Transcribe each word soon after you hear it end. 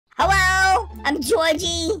I'm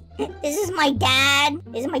Georgie. This is my dad.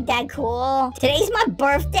 Isn't my dad cool? Today's my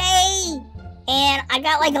birthday. And I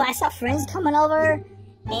got like lots of friends coming over.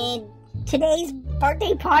 And today's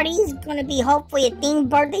birthday party is gonna be hopefully a themed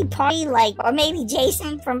birthday party, like, or maybe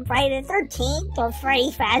Jason from Friday the 13th or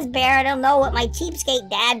Freddy Fazbear. I don't know what my cheapskate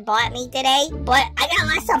dad bought me today, but I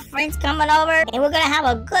got lots of friends coming over and we're gonna have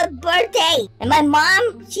a good birthday. And my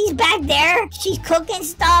mom, she's back there. She's cooking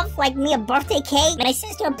stuff like me a birthday cake. And my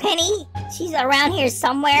sister Penny, she's around here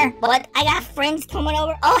somewhere. But I got friends coming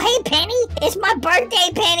over. Oh, hey Penny, it's my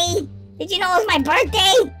birthday, Penny. Did you know it was my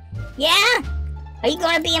birthday? Yeah? Are you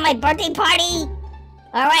gonna be in my birthday party?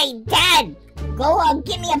 Alright, Dad, go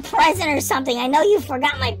give me a present or something. I know you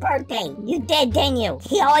forgot my birthday. You did, didn't you?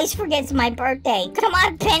 He always forgets my birthday. Come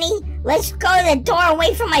on, Penny. Let's go to the door and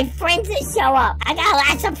wait for my friends to show up. I got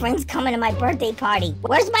lots of friends coming to my birthday party.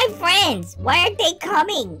 Where's my friends? Why aren't they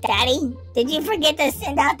coming? Daddy, did you forget to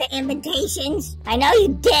send out the invitations? I know you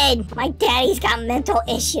did. My daddy's got mental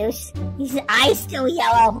issues. His eyes still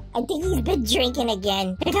yellow. I think he's been drinking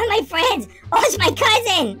again. Here come my friends. Oh, it's my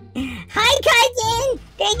cousin. Hi, cousin.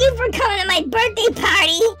 Thank you for coming to my birthday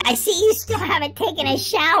party. I see you still haven't taken a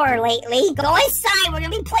shower lately. Go inside. We're gonna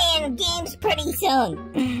be playing games pretty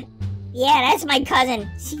soon. Yeah, that's my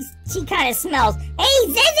cousin. She kind of smells. Hey,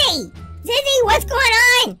 Zizzy! Zizzy, what's going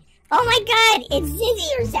on? Oh my god, it's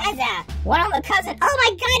Zizzy or Zaza. One of the cousins. Oh my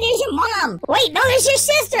god, there's your mom. Wait, no, there's your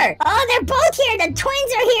sister. Oh, they're both here. The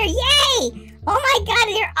twins are here. Yay! Oh my god,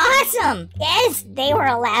 they're awesome. Yes, they were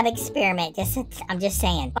a lab experiment. I'm just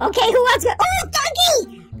saying. Okay, who else? Oh,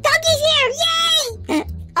 Ducky! Ducky's here. Yay!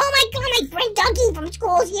 Oh my god, my friend Ducky from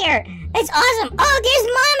school's here. That's awesome. Oh, there's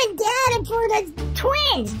mom and dad for the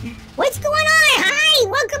twins. What's going on? Hi,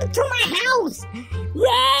 welcome to my house.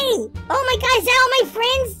 Yay! Oh my god, is that all my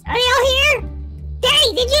friends? Are they all here?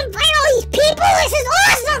 Daddy, did you invite all these people? This is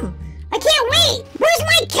awesome! I can't wait! Where's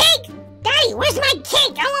my cake? Daddy, where's my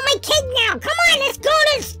cake? I want my cake now! Come on, let's go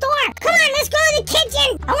to the store! Come on, let's go to the kitchen!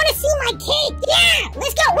 I want to see my cake! Yeah!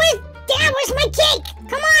 Let's go! Dad, where's my cake?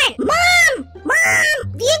 Come on! Mom! Mom!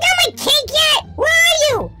 Do you got my cake yet? Where are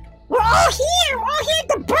you? We're all here! We're all here at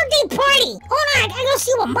the birthday party! Hold on, I gotta go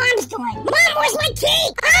see what Mom's doing. Mom, where's my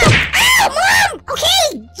cake? Ow! Ow, Mom!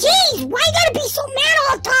 Okay, jeez, why you gotta be so mad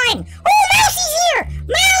all the time? Oh, Mousie's here!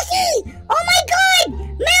 Mousy! Oh my god!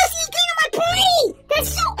 Mousie's getting my party!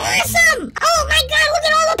 That's so awesome! Oh my god, look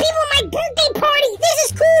at all the people at my birthday party! This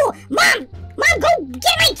is cool! Mom, go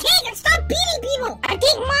get my cake and stop beating people! I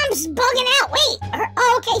think Mom's bugging out. Wait,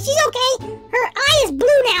 oh, okay, she's okay. Her eye is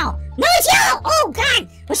blue now. No, it's yellow! Oh god!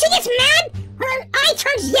 When she gets mad, her eye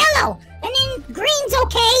turns yellow. And then green's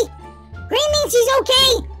okay. Green means she's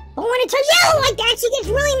okay. But when it turns yellow like that, she gets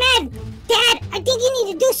really mad. Dad, I think you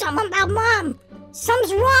need to do something about Mom.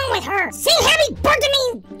 Something's wrong with her. Say happy birthday to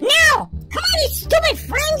me now! Come on, you stupid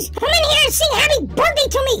friends! Come in here and sing happy birthday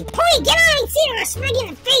to me! Pony, get on and see her, I'll smack you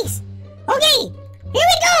in the face! Okay, here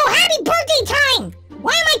we go! Happy birthday time!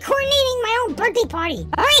 Why am I coordinating my own birthday party?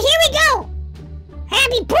 Alright, here we go!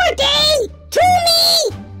 Happy birthday to me!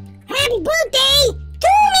 Happy birthday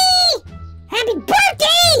to me! Happy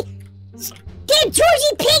birthday! Dear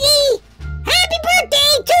Georgie Piggy! Happy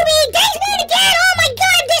birthday to me! Thanks me again! Oh my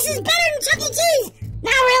god, this is better than Chuck E. Cheese!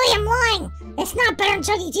 Not really, I'm lying. It's not better than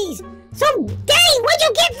Chuck E. Cheese. So, Daddy, what'd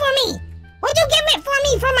you get for me? What'd you get for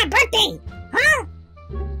me for my birthday? Huh?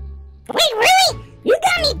 Wait, really? You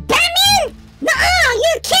got me Batman? Nuh-uh,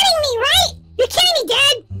 you're kidding me, right? You're kidding me,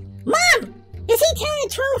 Dad. Mom, is he telling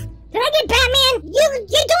the truth? Did I get Batman? You're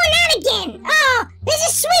doing that again. Oh, this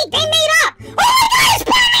is sweet. They made up. Oh my god, it's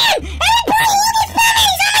Batman! Everybody, look, it's Batman!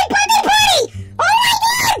 He's at my birthday party! Oh my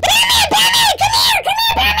god! Batman! Batman! Come here! Come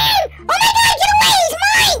here, Batman! Oh my god, get away! He's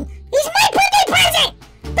mine! He's my birthday present!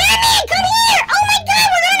 Batman, come here! Oh my god,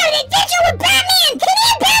 we're on an adventure with Batman! Come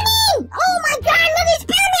here, Batman! Oh my god, look, it's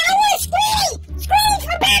Batman! I want a screeny! Screeny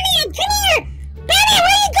for Batman! Come here! Batman,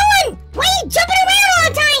 where are you going? Why are you jumping around all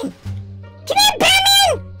the time? Come here,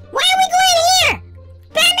 Batman! Why are we going here?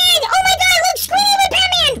 Batman! Oh my god, look, screeny with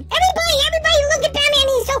Batman! Everybody look at Batman,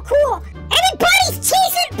 he's so cool! Everybody's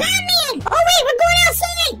chasing Batman! Oh wait, we're going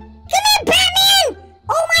outside! Come here, Batman!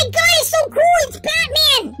 Oh my god, it's so cool, it's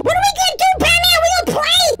Batman! What are we gonna do, Batman? We gonna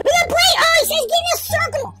play? We gonna play? Oh, he says get in a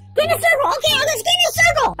circle! Get in a circle, okay, let's get in a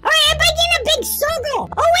circle! Alright, everybody get in a big circle!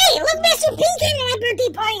 Oh wait, look, Mr. P came to my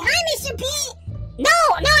birthday party! Hi, Mr. P! No,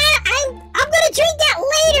 I'm gonna drink that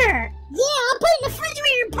later! Yeah, I'll put it in the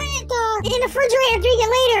refrigerator, drink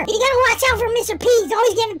it later! You gotta watch out for Mr. P, he's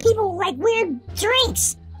always getting people, like, weird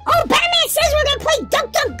drinks! Oh, Batman says we're gonna play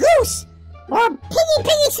Duck Duck Goose! Or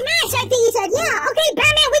Piggy Smash, I think he said. Yeah, okay,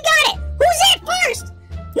 Batman, we got it! Who's it first?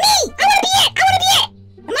 Me! I wanna be it!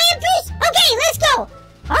 Am I in first? Okay,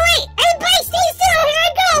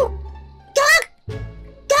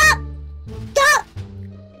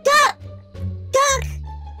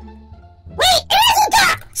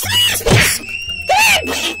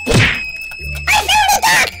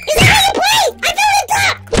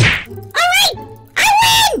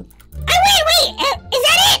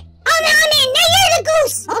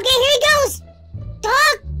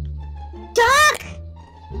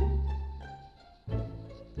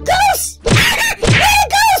 ghost! You're the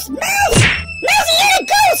ghost! Mouse! Mousy, you're the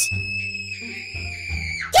ghost!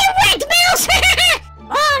 Get wrecked, Mouse!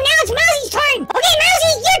 Oh, now it's Mousy's turn! Okay,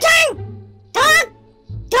 Mousy, your turn! Dog!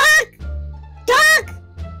 Dog! Dog!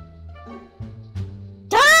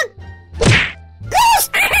 Dog! Ghost!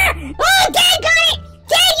 Oh, Dad got it!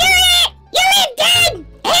 Dad, you're it! You're it, Dad!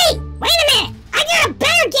 Hey, wait a minute! I got a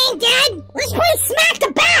better game, Dad! Let's play Smack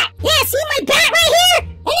the Bat! Yeah, see my bat right here?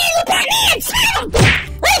 And there's the Batman! Smack him!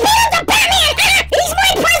 Let's beat up the Batman! He's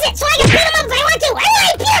my present, so I can beat him up if I want to! I want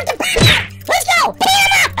to beat up the Batman! Let's go! Beat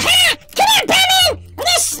him up! Come here, Batman! I'm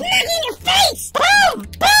gonna smack you in your face! Boom!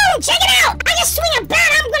 Boom! Check it out! I can swing a bat!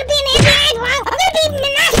 I'm gonna be in the NBA! I'm gonna be in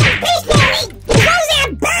the National Baseball League! As long as they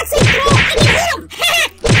have bats they throw, I can hit them!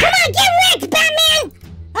 Come on, get wrecked, Batman!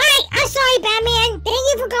 Alright, I'm sorry, Batman. Thank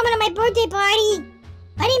you for coming to my birthday party.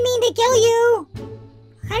 I didn't mean to kill you.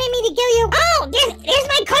 I didn't mean to kill you. Oh, there's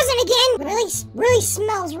my cousin again. Really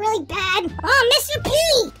smells really bad. Oh, Mr. P.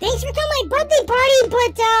 Thanks for coming to my birthday party,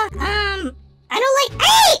 but, I don't like...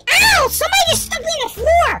 Hey! Ow! Somebody just stuck me in the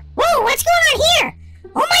floor. Whoa, what's going on here?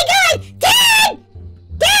 Oh my God! Dad!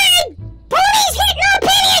 Dad! Pony's hitting on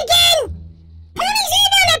Penny again! Pony's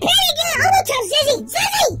hitting on the Penny again! I'm gonna tell Zizzy!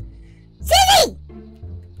 Zizzy! Zizzy!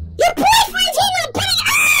 Your boyfriend's hitting on Penny!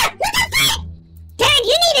 Ah! What the fuck? Dad,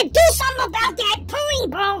 you need to do something about that pony,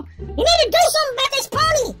 bro. You need to do something about this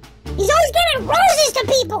pony. He's always giving roses to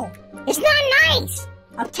people. It's not nice.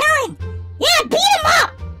 I'm telling. Yeah, beat him up.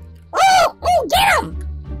 Oh, get him.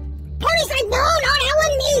 Pony's like, no, that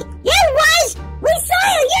wasn't me. Yeah, it was. We saw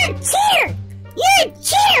you. You're a cheater. You're a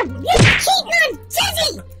cheater. You're cheating on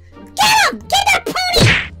Zizzy. Get him. Get that pony.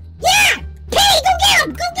 Yeah. Penny, go get him.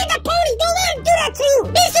 Go get the pony. Don't let him do that to you.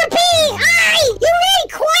 Mr. P, hi. You're really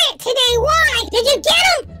quiet today. Why? Did you get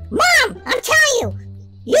him? Mom, I'm telling you.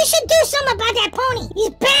 You should do something about that pony.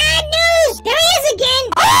 He's bad news. There he is again.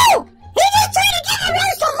 Oh! He just tried to get a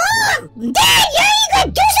rose from Mom. Dad, you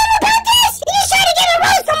gonna do something about this? He just tried to get a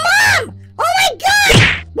rose from Mom. Oh my God.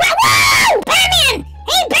 Whoa! Batman.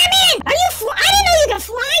 Hey, Batman. I didn't know you could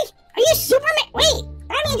fly. Are you Superman? Wait.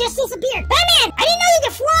 Batman just disappeared. Batman, I didn't know you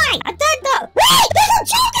could fly. I thought Wait, there's a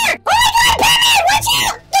Joker. Oh my God, Batman, watch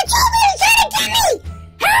out. The Joker is trying to get me.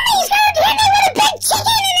 Help me, he's trying to hit me with a big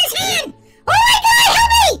chicken in his hand. Oh my God,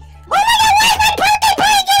 help me. Oh my God, why is my birthday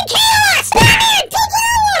party getting chaos? Batman, take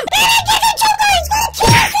care of him. Batman, get the Joker, he's gonna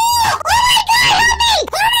kill us all. Oh my God, help me.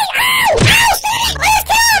 Ow, stop it. Let's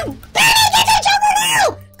kill him. Batman, get the Joker now.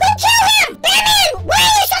 Go kill him. Batman, why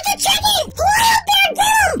are you such a chicken? Fly up there and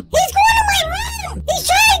get him. He's going to my room. He's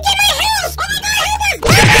trying to get my house. Oh my God, help him.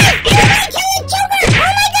 Everybody kill the Joker. Oh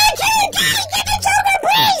my God, kill him. Daddy, get the Joker,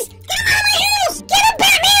 please. Get him out of my house. Get him,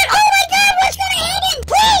 Batman. Oh my God, what's going to happen?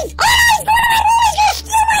 Please. Oh, he's going to my room. He's going to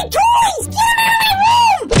steal my toys. Get him out of my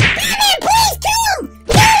room. Batman, please, kill him.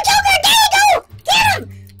 Kill the Joker. There you go. Get him.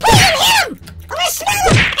 Push him,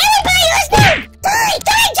 hit him. I'm going to smell him. Everybody, let's go. Die,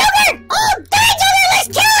 Joker. Oh, die, Joker. Let's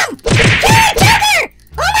kill him. Kill the Joker.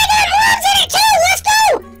 Oh my God, Mom's in it too. Let's go.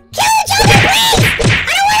 Kill the Joker, please.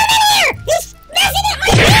 I don't want him in here. He's messing up my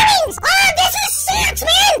paintings. Oh, this is sucks,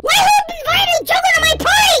 man. Why would you invite the Joker to my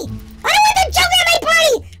party? I don't want the Joker at my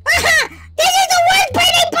party. This is the worst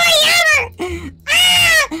birthday party ever.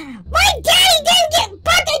 My daddy didn't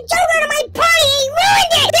brought the Joker to my party. He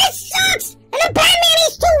ruined it. This sucks. And the Batman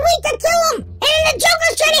is too weak to kill him. And then the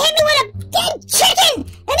Joker's trying to hit me with a dead chicken.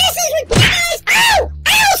 And this is ridiculous. Ow,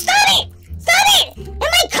 stop it. Stop it.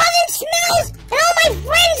 And my cousin smells. And all my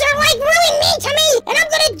friends are like really mean to me. And I'm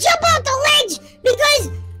going to jump off the ledge because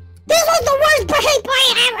this was the worst birthday party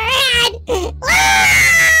I ever had.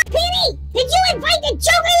 Penny, did you invite the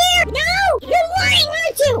Joker here? No, you're lying,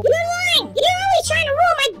 aren't you? You're lying. You're always trying to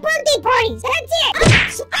ruin my birthday parties. That's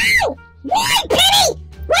it. Ow! Why, Penny?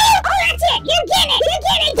 Wait, that's it. You're getting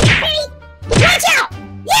it, Penny. Watch out.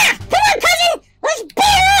 Yeah, come on, cousin. Let's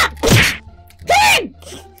beat her up. Come on.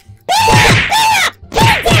 Beat her up. Get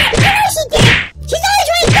it. I know she did it. She's always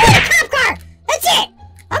trying to go in a cop car. That's it.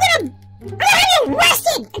 I'm gonna have you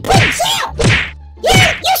arrested and put in jail.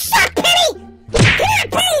 You suck, Penny. Come on,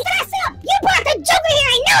 Penny, fast up. You brought the Joker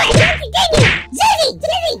here, I know it. Didn't you? Zizzy,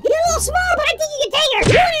 you're a little small, but I think you can take her.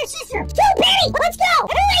 You and your sister. Kill Penny. Let's go.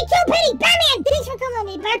 Everybody kill Penny. Batman, thanks for coming to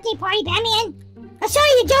my birthday party, Batman. I'm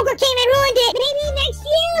sorry the Joker came and ruined it. Maybe next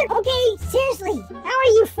year. Okay, seriously, how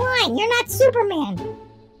are you flying? You're not Superman.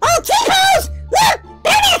 Oh, T-pose! Look!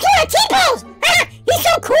 Batman's doing a T-pose! He's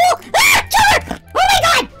so cool! Joker! Oh my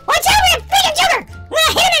God! Watch out for the freaking Joker! I'm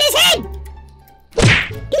gonna hit him in his head!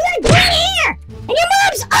 You got green hair! And your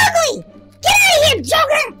mom's ugly! Get out of here,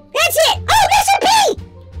 Joker! That's it! Oh, Mr. P!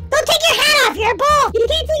 Don't take your hat off, you're bald! You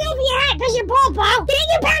can't take off your hat because you're bald, pal! Thank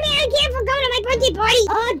you, Batman, again for coming to my birthday party!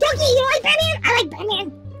 buddy. Ducky, you like Batman? I like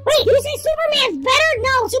Batman. Wait, you say Superman's better?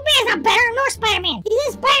 No, Superman's not better, nor Spider-Man. He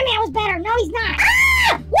said Spider-Man was better. No, he's not.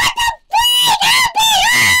 Ah! What the freak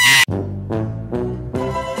happened? Ah!